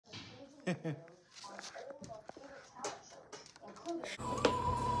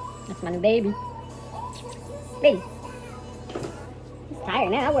That's my new baby. Baby. He's tired,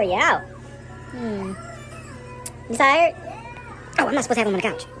 man. I'll wear you out. You tired? Oh, I'm not supposed to have him on the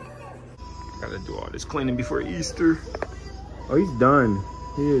couch. Gotta do all this cleaning before Easter. Oh, he's done.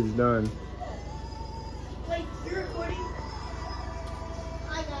 He is done. Wait, you're recording?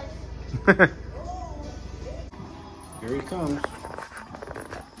 Hi, guys. Here he comes.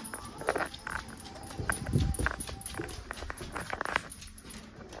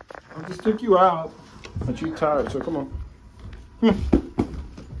 I'll just took you out, but you're tired, so come on. Come on.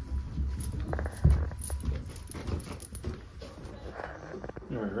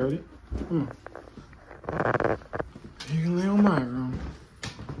 All right, ready? Come on. You can lay on my room.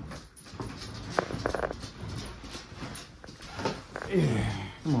 Yeah,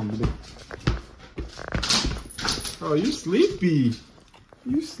 come on, baby. Oh, you sleepy.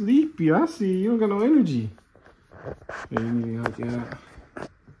 You sleepy. I see. You don't got no energy. Yeah, you need to help you out.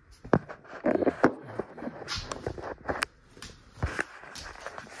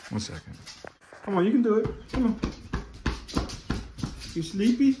 One second. Come on, you can do it. Come on. You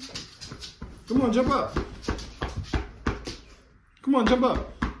sleepy? Come on, jump up. Come on, jump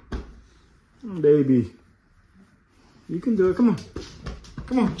up. Come on, baby. You can do it. Come on.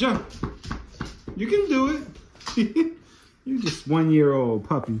 Come on, jump. You can do it. You're just 1-year-old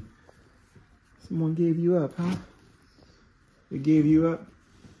puppy. Someone gave you up, huh? They gave you up?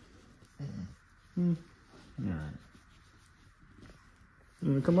 All right. You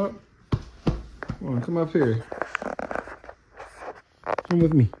wanna come up? Come on, come up here. Come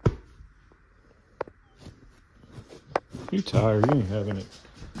with me. You tired, you ain't having it.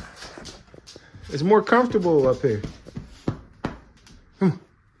 It's more comfortable up here. Come on.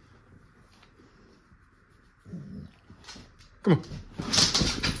 Come on.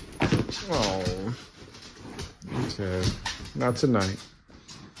 Oh. Okay. Not tonight.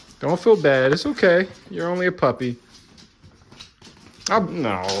 Don't feel bad. It's okay. You're only a puppy.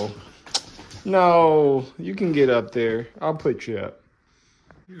 No. No. You can get up there. I'll put you up.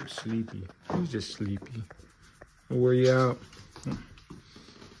 You're sleepy. You're just sleepy. I'll wear you out.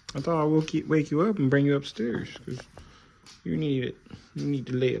 I thought I would wake you up and bring you upstairs because you need it. You need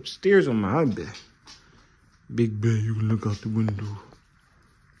to lay upstairs on my bed. Big bed, you can look out the window.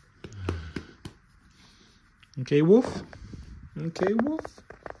 Okay, Wolf? Okay, Wolf?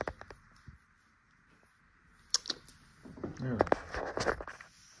 All right.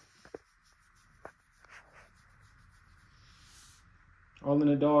 All in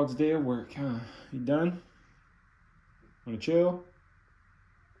the dog's day of work, huh? You done? Wanna chill?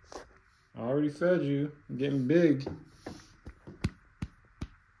 I already fed you. I'm getting big.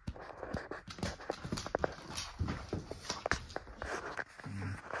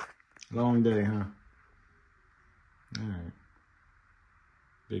 Long day, huh? All right.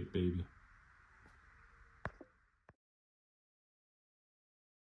 Big baby.